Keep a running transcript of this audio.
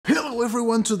Hello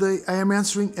everyone, today I am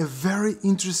answering a very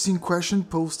interesting question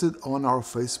posted on our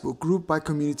Facebook group by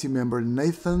community member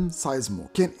Nathan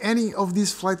Seismo. Can any of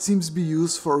these flight sims be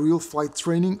used for real flight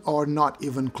training or not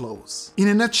even close? In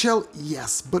a nutshell,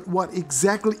 yes, but what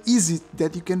exactly is it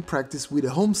that you can practice with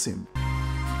a home sim?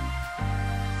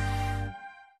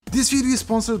 This video is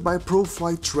sponsored by Pro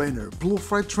Flight Trainer. Pro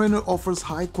Flight Trainer offers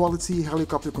high-quality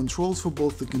helicopter controls for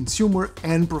both the consumer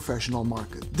and professional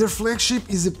market. Their flagship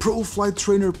is a Pro Flight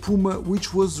Trainer Puma,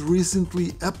 which was recently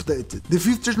updated. The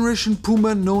 5th generation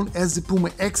Puma, known as the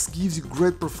Puma X, gives you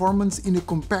great performance in a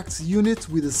compact unit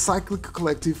with a cyclic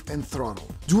collective and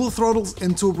throttle. Dual throttles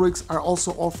and toe brakes are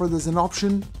also offered as an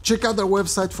option. Check out their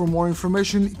website for more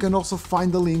information. You can also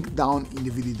find the link down in the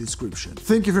video description.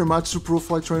 Thank you very much to Pro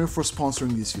Flight Trainer for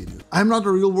sponsoring this video. I'm not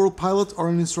a real-world pilot or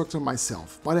an instructor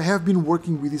myself, but I have been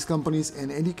working with these companies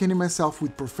and educating myself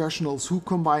with professionals who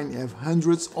combine have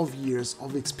hundreds of years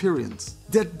of experience.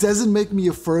 That doesn't make me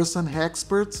a first-hand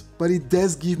expert, but it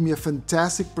does give me a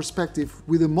fantastic perspective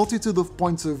with a multitude of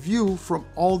points of view from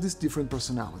all these different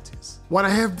personalities. What I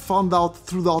have found out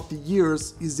throughout the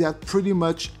years is that pretty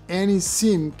much any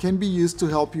sim can be used to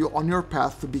help you on your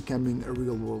path to becoming a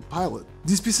real-world pilot.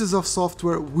 These pieces of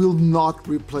software will not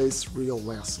replace real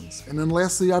lessons, and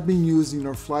unless they are being used in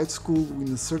your flight school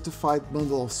with a certified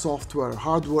bundle of software,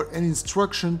 hardware and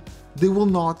instruction, they will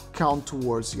not count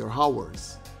towards your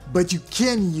hours. But you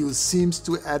can use sims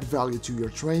to add value to your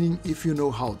training if you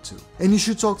know how to. And you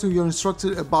should talk to your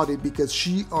instructor about it because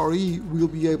she or he will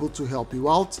be able to help you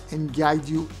out and guide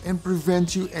you and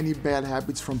prevent you any bad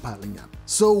habits from piling up.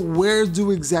 So where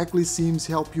do exactly sims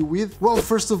help you with? Well,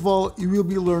 first of all, you will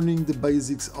be learning the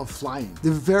basics of flying,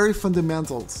 the very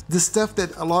fundamentals, the stuff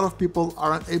that a lot of people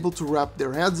aren't able to wrap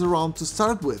their heads around to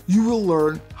start with. You will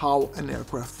learn how an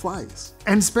aircraft flies.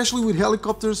 And especially with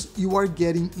helicopters, you are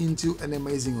getting into an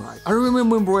amazing ride. I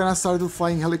remember when I started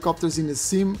flying helicopters in a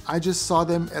sim, I just saw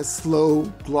them as slow,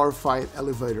 glorified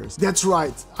elevators. That's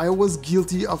right, I was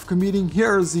guilty of committing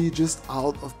heresy just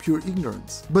out of pure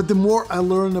ignorance. But the more I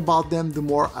learned about them, the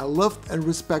more I loved and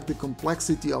respect the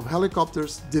complexity of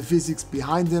helicopters, the physics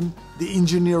behind them, the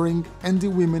engineering, and the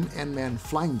women and men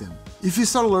flying them. If you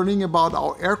start learning about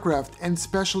how aircraft and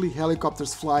especially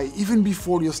helicopters fly even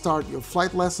before you start your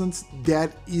flight lessons,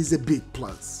 that is a big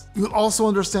plus. You'll also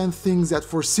understand things that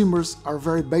for simmers are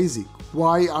very basic.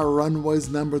 Why are runways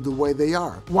numbered the way they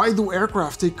are? Why do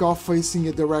aircraft take off facing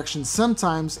a direction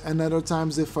sometimes and other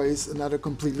times they face another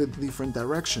completely different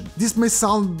direction? This may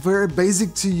sound very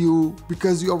basic to you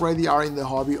because you already are in the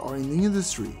hobby or in the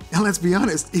industry. And let's be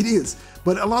honest, it is.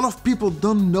 But a lot of people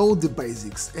don't know the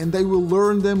basics and they will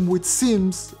learn them with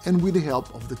sims and with the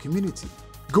help of the community.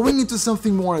 Going into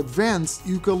something more advanced,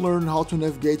 you can learn how to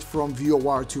navigate from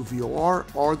VOR to VOR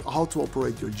or how to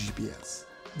operate your GPS.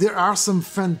 There are some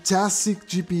fantastic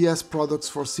GPS products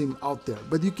for sim out there,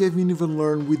 but you can even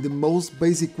learn with the most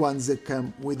basic ones that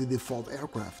come with the default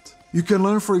aircraft. You can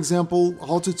learn, for example,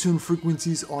 how to tune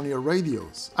frequencies on your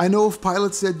radios. I know of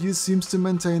pilots that use sims to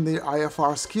maintain their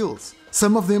IFR skills.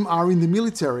 Some of them are in the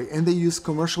military and they use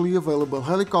commercially available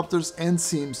helicopters and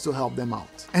sims to help them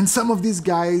out. And some of these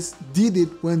guys did it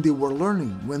when they were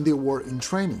learning, when they were in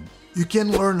training. You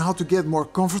can learn how to get more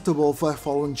comfortable by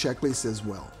following checklists as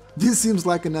well. This seems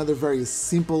like another very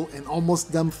simple and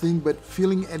almost dumb thing, but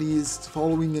feeling at ease,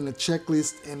 following in a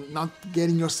checklist and not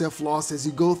getting yourself lost as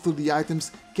you go through the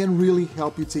items can really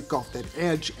help you take off that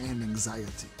edge and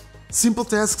anxiety. Simple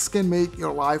tasks can make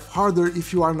your life harder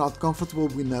if you are not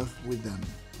comfortable enough with them.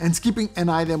 And skipping an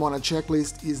item on a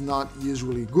checklist is not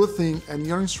usually a good thing and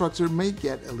your instructor may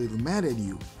get a little mad at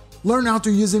you. Learn how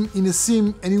to use them in a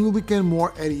sim and you will become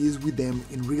more at ease with them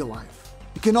in real life.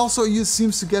 You can also use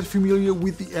sims to get familiar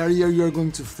with the area you're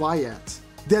going to fly at.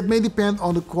 That may depend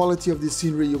on the quality of the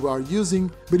scenery you are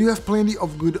using, but you have plenty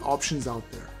of good options out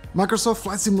there. Microsoft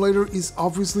Flight Simulator is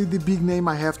obviously the big name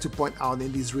I have to point out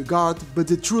in this regard, but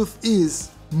the truth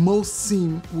is, most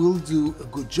sim will do a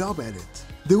good job at it.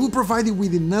 They will provide you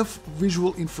with enough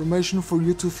visual information for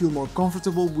you to feel more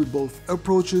comfortable with both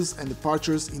approaches and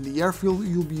departures in the airfield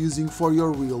you'll be using for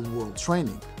your real-world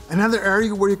training. Another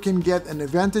area where you can get an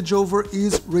advantage over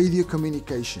is radio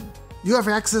communication. You have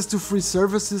access to free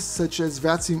services such as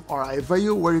VATSIM or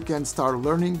iVeo where you can start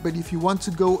learning, but if you want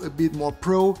to go a bit more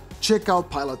pro, check out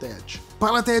Pilot Edge.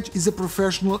 Pilot Edge is a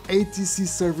professional ATC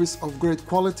service of great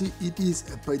quality. It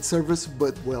is a paid service,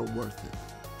 but well worth it.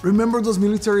 Remember those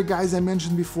military guys I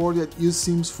mentioned before that use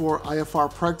sims for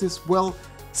IFR practice? Well,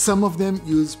 some of them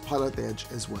use Pilot Edge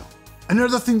as well.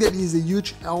 Another thing that is a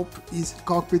huge help is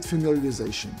cockpit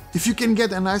familiarization. If you can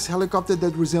get a nice helicopter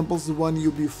that resembles the one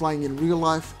you'll be flying in real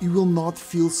life, you will not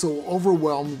feel so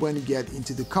overwhelmed when you get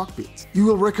into the cockpit. You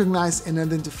will recognize and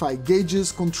identify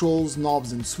gauges, controls,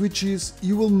 knobs and switches.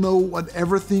 You will know what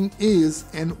everything is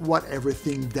and what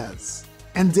everything does.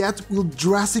 And that will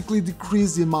drastically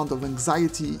decrease the amount of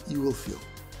anxiety you will feel.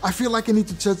 I feel like I need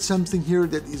to touch something here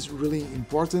that is really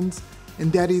important,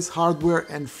 and that is hardware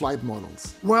and flight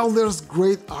models. While there's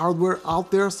great hardware out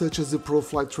there such as the Pro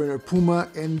Flight Trainer Puma,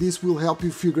 and this will help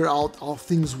you figure out how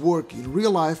things work in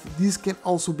real life, this can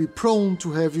also be prone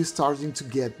to have you starting to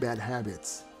get bad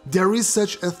habits. There is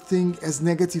such a thing as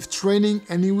negative training,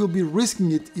 and you will be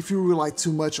risking it if you rely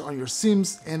too much on your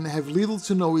sims and have little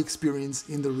to no experience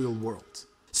in the real world.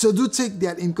 So do take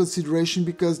that in consideration,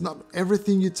 because not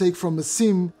everything you take from a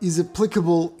sim is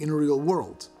applicable in the real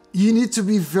world. You need to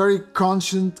be very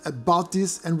conscious about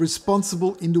this and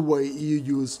responsible in the way you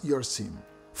use your sim.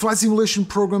 Flight simulation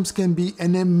programs can be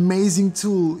an amazing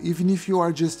tool even if you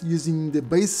are just using the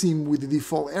base sim with the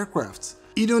default aircraft.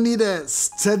 You don't need a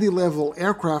study level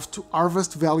aircraft to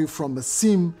harvest value from a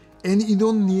sim, and you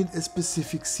don't need a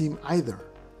specific sim either.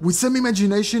 With some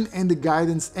imagination and the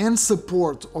guidance and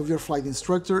support of your flight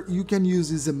instructor, you can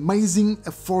use these amazing,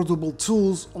 affordable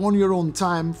tools on your own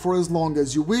time for as long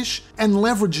as you wish and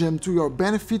leverage them to your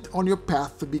benefit on your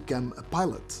path to become a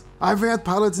pilot. I've had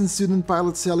pilots and student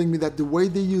pilots telling me that the way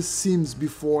they use sims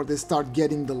before they start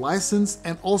getting the license,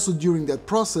 and also during that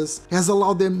process, has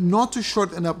allowed them not to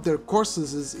shorten up their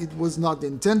courses as it was not the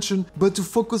intention, but to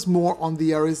focus more on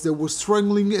the areas they were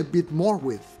struggling a bit more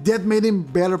with. That made them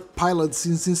better pilots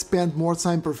since they spent more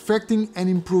time perfecting and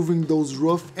improving those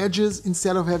rough edges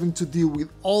instead of having to deal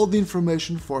with all the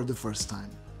information for the first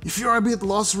time. If you're a bit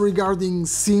lost regarding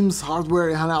sims, hardware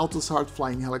and how to start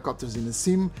flying helicopters in a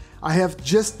sim, I have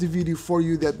just the video for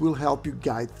you that will help you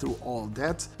guide through all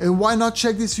that. And why not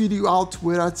check this video out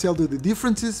where I tell you the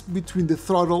differences between the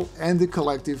throttle and the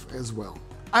collective as well.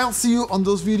 I'll see you on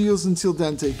those videos. Until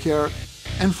then, take care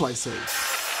and fly safe.